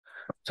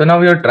So now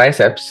your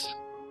triceps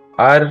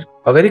are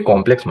a very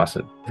complex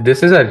muscle.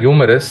 This is our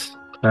humerus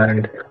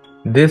and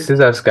this is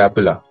our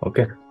scapula.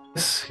 Okay.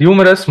 This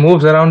humerus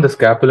moves around the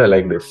scapula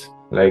like this.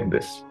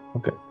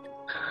 Okay.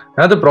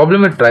 Now the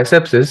problem with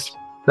triceps is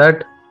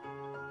that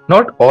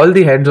not all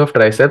the heads of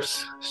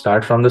triceps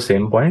start from the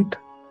same point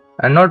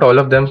and not all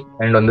of them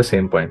end on the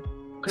same point.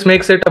 This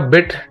makes it a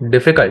bit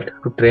difficult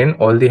to train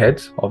all the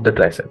heads of the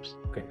triceps.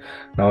 Okay.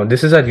 Now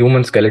this is our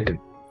human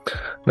skeleton.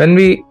 When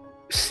we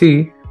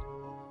see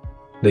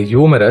the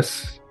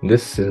humerus,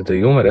 this is the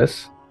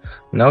humerus.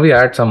 Now we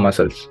add some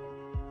muscles.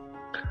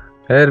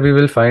 Here we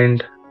will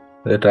find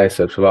the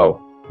triceps. Wow,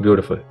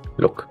 beautiful.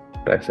 Look,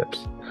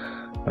 triceps.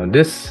 Now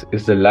this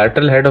is the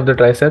lateral head of the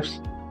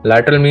triceps.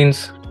 Lateral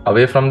means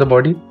away from the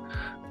body.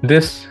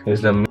 This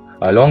is the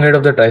long head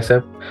of the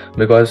tricep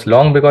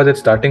because it's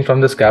starting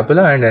from the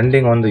scapula and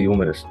ending on the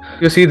humerus.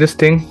 You see this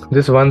thing,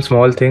 this one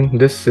small thing,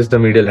 this is the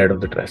medial head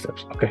of the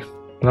triceps. Okay.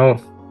 Now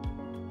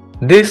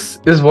this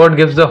is what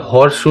gives the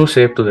horseshoe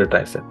shape to the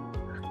tricep.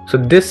 So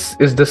this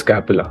is the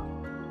scapula.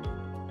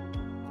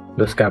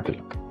 The scapula.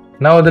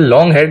 Now the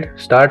long head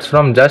starts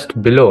from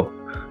just below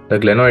the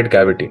glenoid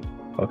cavity.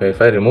 Okay,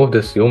 if I remove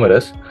this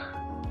humerus,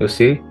 you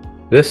see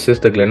this is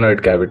the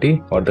glenoid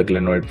cavity or the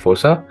glenoid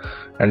fossa,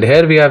 and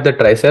here we have the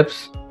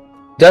triceps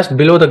just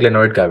below the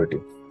glenoid cavity.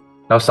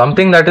 Now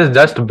something that is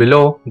just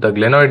below the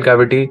glenoid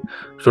cavity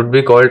should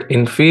be called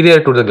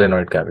inferior to the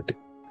glenoid cavity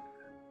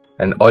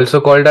and also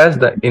called as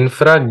the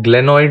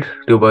infraglenoid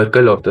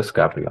tubercle of the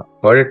scapula.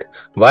 Got it?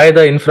 Why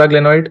the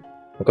infraglenoid?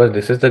 Because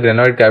this is the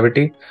glenoid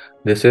cavity,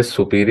 this is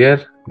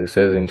superior, this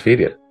is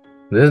inferior.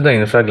 This is the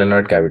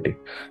infraglenoid cavity.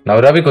 Now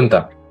Ravi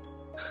Kunta,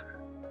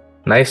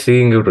 nice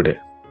seeing you today.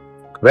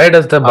 Where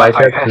does the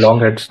bicep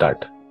long head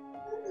start?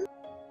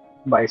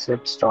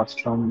 Bicep starts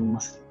from...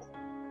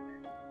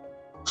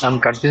 I'm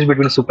confused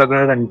between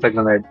supraglenoid and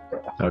infraglenoid.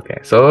 Okay,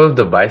 so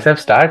the bicep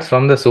starts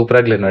from the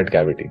supraglenoid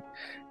cavity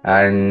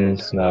and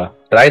the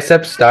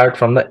triceps start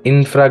from the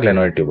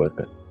infraglenoid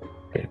tubercle.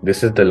 Okay,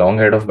 this is the long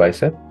head of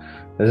bicep.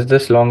 This is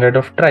this long head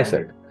of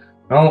tricep.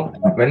 Now,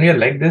 when we are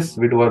like this,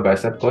 we do our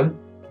bicep curl.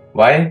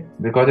 Why?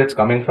 Because it's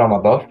coming from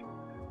above.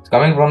 It's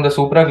coming from the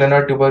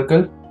supraglenoid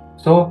tubercle.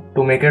 So,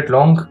 to make it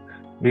long,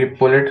 we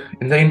pull it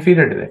in the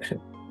inferior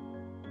direction.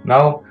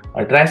 Now,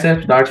 our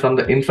tricep starts from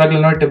the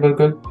infraglenoid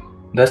tubercle.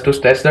 Thus, to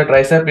stretch the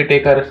tricep, we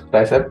take our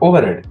tricep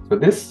overhead. So,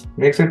 this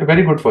makes it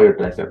very good for your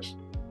triceps.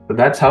 So,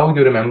 that's how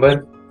you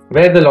remember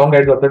where the long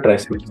heads of the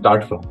tricep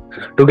start from.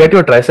 To get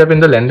your tricep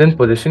in the lengthened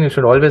position, you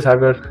should always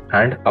have your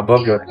hand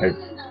above your head.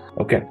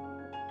 Okay.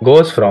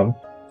 Goes from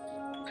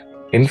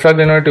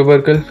infraglenoid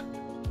tubercle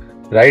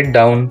right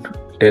down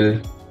till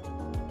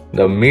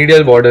the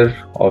medial border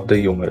of the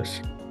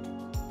humerus.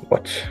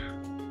 Watch.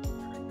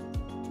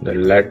 The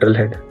lateral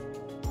head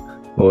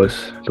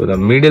goes to the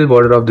medial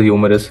border of the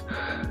humerus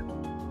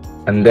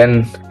and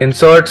then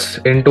inserts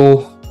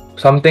into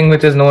something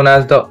which is known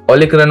as the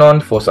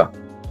olecranon fossa.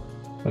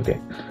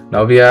 Okay.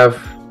 Now we have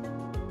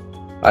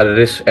our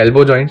wrist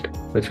elbow joint,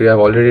 which we have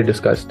already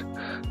discussed.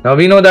 Now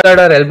we know that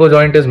our elbow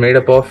joint is made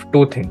up of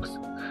two things.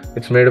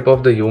 It's made up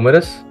of the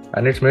humerus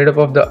and it's made up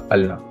of the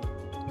ulna.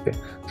 Okay.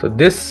 So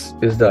this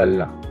is the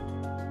ulna.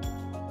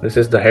 This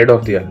is the head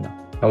of the ulna.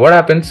 Now what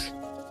happens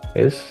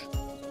is,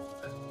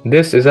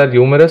 this is our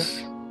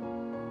humerus.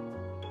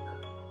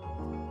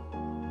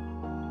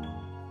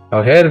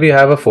 Now here we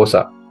have a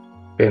fossa.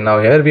 Okay,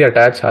 now here we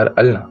attach our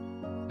ulna.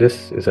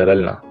 This is our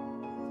ulna.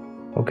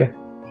 Okay.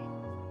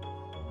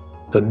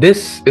 So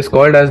this is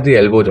called as the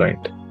elbow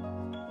joint.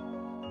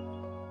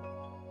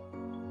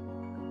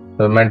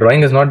 So my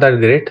drawing is not that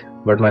great,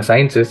 but my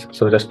science is,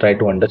 so just try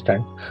to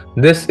understand.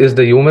 This is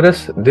the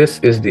humerus, this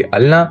is the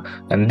ulna,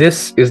 and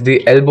this is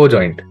the elbow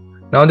joint.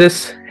 Now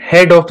this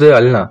head of the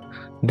ulna,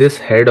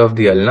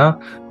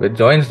 which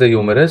joins the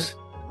humerus,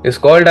 is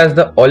called as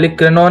the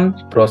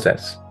olecranon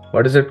process.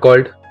 What is it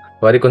called?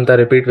 Varikunta,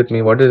 repeat with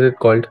me. What is it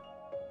called?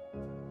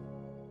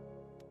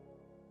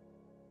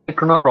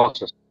 Olecranon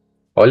process.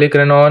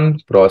 Olecranon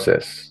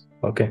process.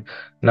 Okay.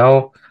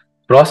 Now,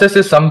 process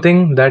is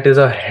something that is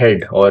a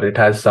head or it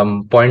has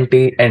some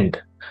pointy end.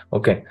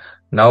 Okay.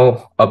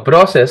 Now, a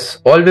process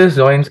always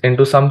joins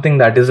into something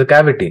that is a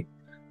cavity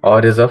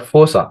or is a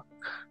fossa.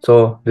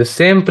 So, the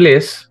same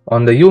place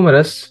on the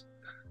humerus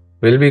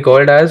will be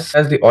called as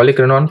the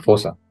olecranon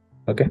fossa.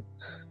 Okay.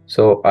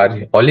 So, our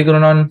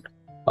olecranon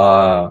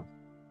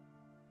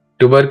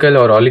tubercle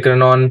or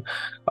olecranon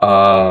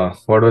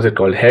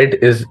head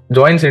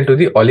joins into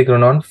the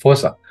olecranon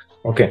fossa.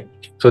 Okay,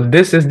 so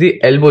this is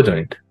the elbow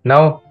joint.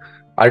 Now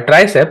our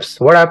triceps,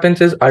 what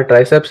happens is our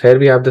triceps, here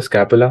we have the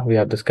scapula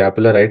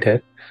right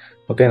here.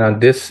 Okay, now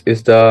this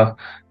is the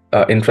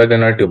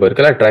infraglenoid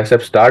tubercle. Our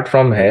triceps start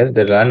from here,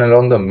 they run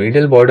along the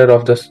medial border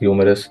of the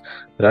humerus,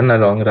 run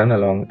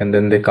along, and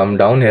then they come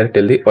down here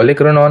till the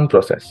olecranon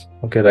process.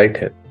 Okay, right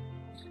here.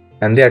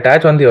 And they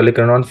attach on the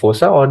olecranon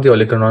fossa or the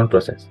olecranon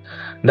process.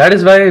 That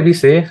is why we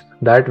say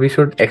that we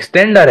should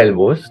extend our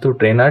elbows to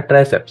train our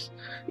triceps.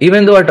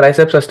 Even though our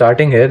triceps are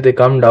starting here, they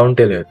come down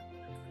till here.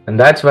 And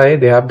that's why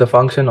they have the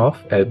function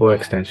of elbow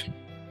extension.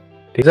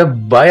 It's a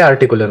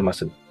biarticular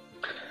muscle,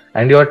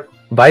 and your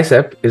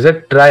bicep is a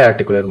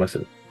triarticular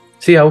muscle.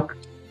 See how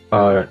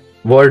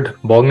word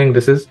boggling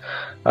this is.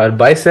 Our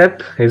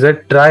bicep is a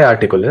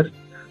triarticular,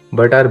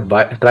 but our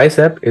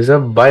tricep is a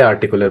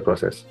biarticular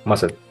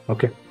muscle.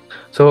 Okay,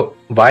 so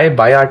why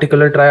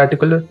biarticular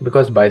triarticular?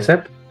 Because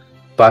bicep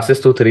passes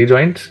through 3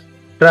 joints,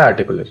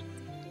 triarticular.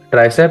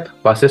 Tricep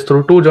passes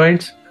through 2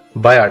 joints,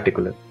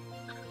 biarticular.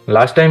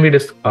 Last time we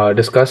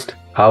discussed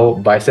how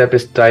bicep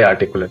is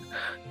triarticular.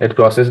 It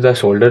crosses the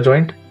shoulder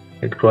joint,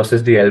 it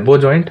crosses the elbow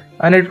joint,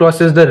 and it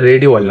crosses the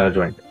radioulnar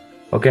joint.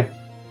 Okay.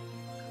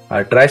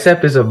 Our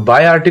tricep is a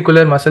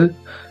biarticular muscle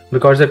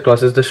because it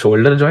crosses the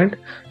shoulder joint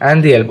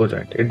and the elbow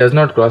joint. It does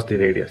not cross the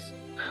radius.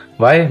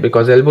 Why?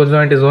 Because elbow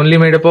joint is only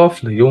made up of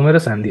the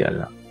humerus and the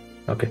ulna.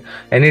 Okay.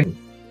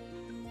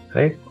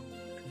 Right?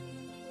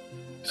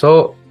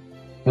 So,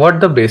 what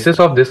the basis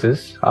of this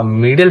is, a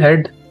medial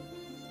head.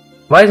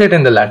 Why is it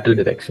in the lateral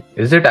direction?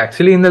 Is it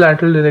actually in the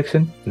lateral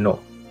direction? No.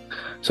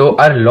 So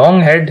our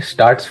long head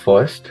starts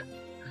first.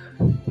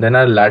 Then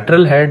our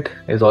lateral head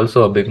is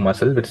also a big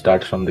muscle which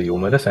starts from the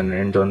humerus and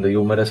ends on the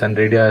humerus and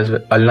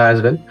ulna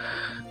as well.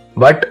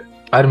 But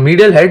our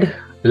medial head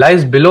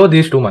lies below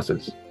these 2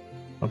 muscles.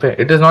 Okay,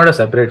 it is not a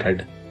separate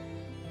head.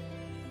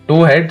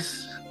 2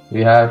 heads.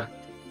 We have,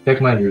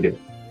 check my video.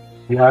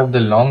 We have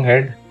the long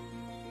head.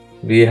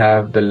 We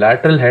have the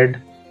lateral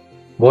head.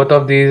 Both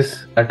of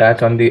these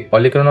attach on the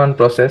olecranon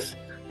process,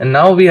 and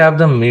now we have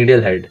the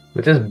medial head,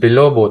 which is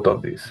below both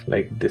of these,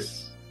 like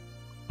this.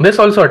 This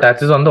also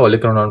attaches on the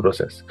olecranon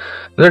process.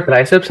 The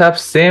triceps have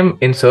same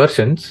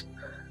insertions,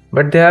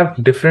 but they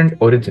have different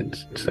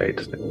origins.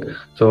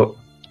 So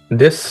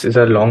this is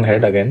our long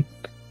head again.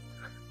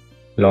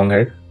 Long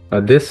head.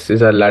 This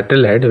is our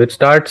lateral head, which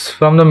starts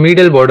from the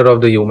medial border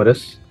of the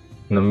humerus,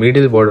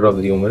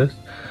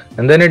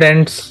 and then it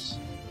ends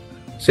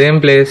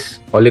same place,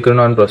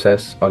 olecranon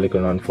process,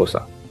 olecranon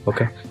fossa.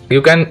 Okay,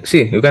 you can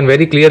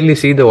very clearly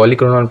see the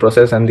olecranon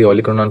process and the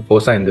olecranon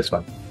fossa in this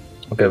one.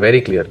 Okay,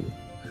 very clearly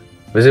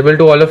visible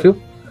to all of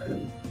you.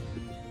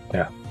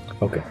 Yeah.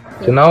 Okay,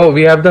 so now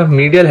we have the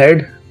medial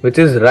head, which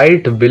is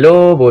right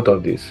below both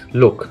of these.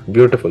 Look,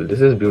 beautiful.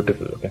 This is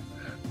beautiful. Okay,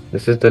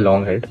 this is the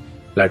long head,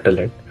 lateral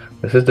head.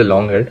 This is the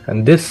long head,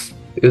 and this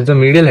is the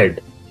medial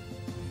head,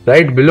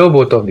 right below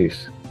both of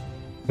these.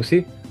 You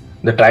see,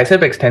 the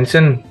tricep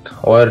extension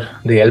or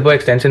the elbow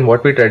extension,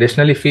 what we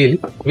traditionally feel,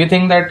 we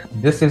think that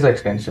this is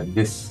extension.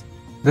 This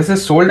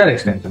is shoulder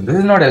extension. This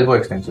is not elbow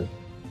extension.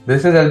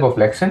 This is elbow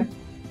flexion,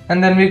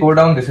 and then we go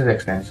down. This is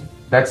extension.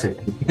 That's it.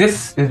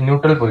 This is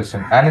neutral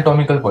position,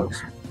 anatomical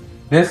position.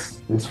 This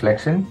is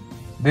flexion.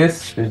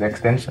 This is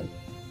extension.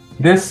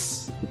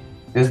 This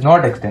is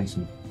not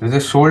extension. This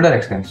is shoulder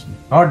extension,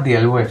 not the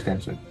elbow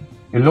extension.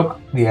 You look,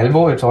 the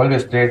elbow, it's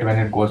always straight when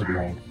it goes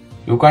behind.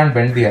 You can't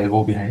bend the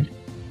elbow behind.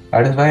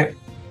 That is why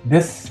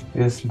this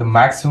is the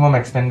maximum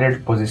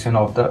extended position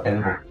of the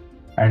elbow.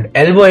 And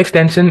elbow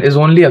extension is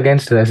only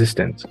against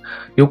resistance.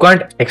 You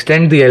can't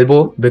extend the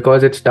elbow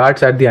because it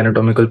starts at the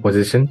anatomical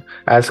position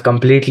as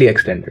completely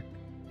extended.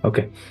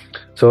 Okay,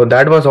 so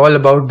that was all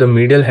about the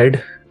medial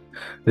head.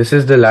 This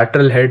is the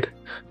lateral head,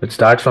 which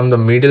starts from the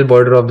medial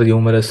border of the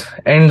humerus,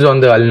 ends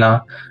on the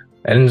ulna,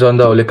 ends on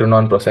the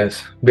olecranon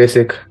process.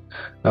 Basic.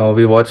 Now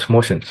we watch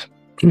motions.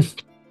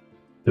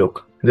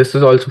 Look, this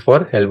is also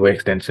for elbow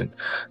extension.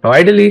 Now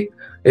ideally,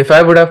 if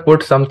I would have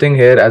put something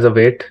here as a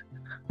weight,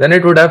 then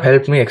it would have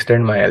helped me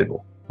extend my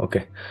elbow,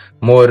 okay,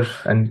 more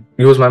and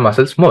use my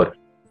muscles more,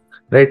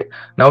 right?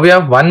 Now we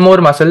have one more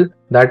muscle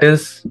that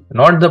is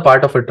not the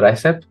part of a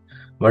tricep,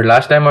 but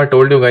last time I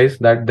told you guys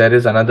that there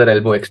is another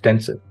elbow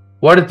extensor.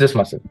 What is this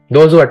muscle?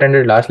 Those who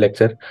attended last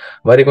lecture,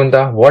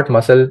 Varikunta, what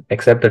muscle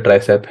except the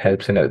tricep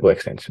helps in elbow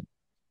extension?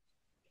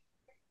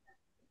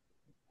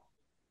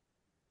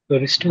 The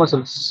wrist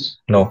muscles.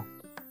 No.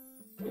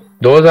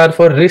 Those are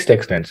for wrist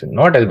extension,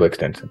 not elbow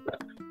extension.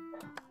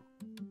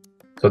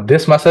 So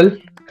this muscle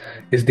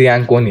is the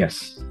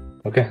anconeus.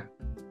 Okay.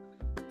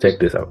 Check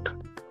this out.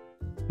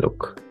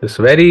 Look, this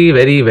very,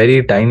 very,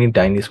 very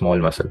tiny small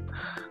muscle.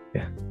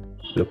 Yeah.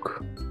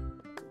 Look.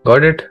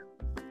 Got it?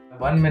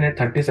 1 minute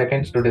 30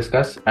 seconds to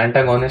discuss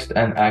antagonist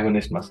and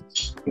agonist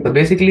muscles. So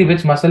basically,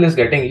 which muscle is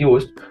getting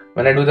used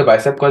when I do the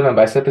bicep curl? My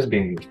bicep is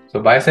being used.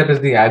 So bicep is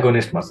the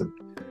agonist muscle.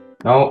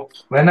 Now,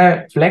 when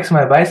I flex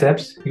my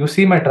biceps, you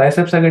see my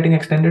triceps are getting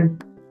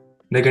extended.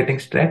 They're getting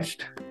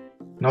stretched.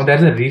 Now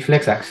there's a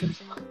reflex action.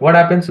 What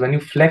happens when you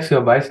flex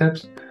your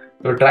biceps?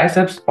 Your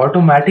triceps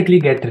automatically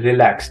get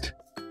relaxed,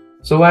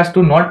 so as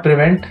to not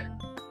prevent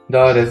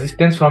the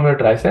resistance from your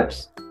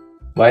triceps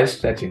while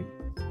stretching.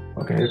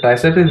 Okay, the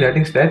tricep is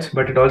getting stretched,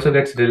 but it also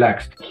gets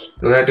relaxed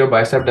so that your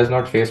bicep does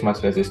not face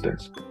much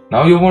resistance.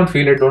 Now you won't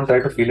feel it, don't try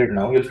to feel it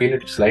now, you'll feel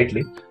it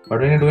slightly, but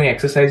when you're doing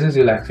exercises,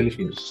 you'll actually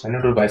feel it. When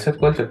you do bicep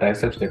curls, your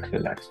triceps get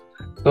relaxed.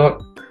 So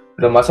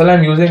the muscle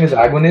I'm using is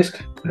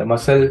agonist, the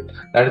muscle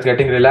that is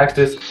getting relaxed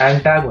is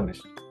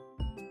antagonist.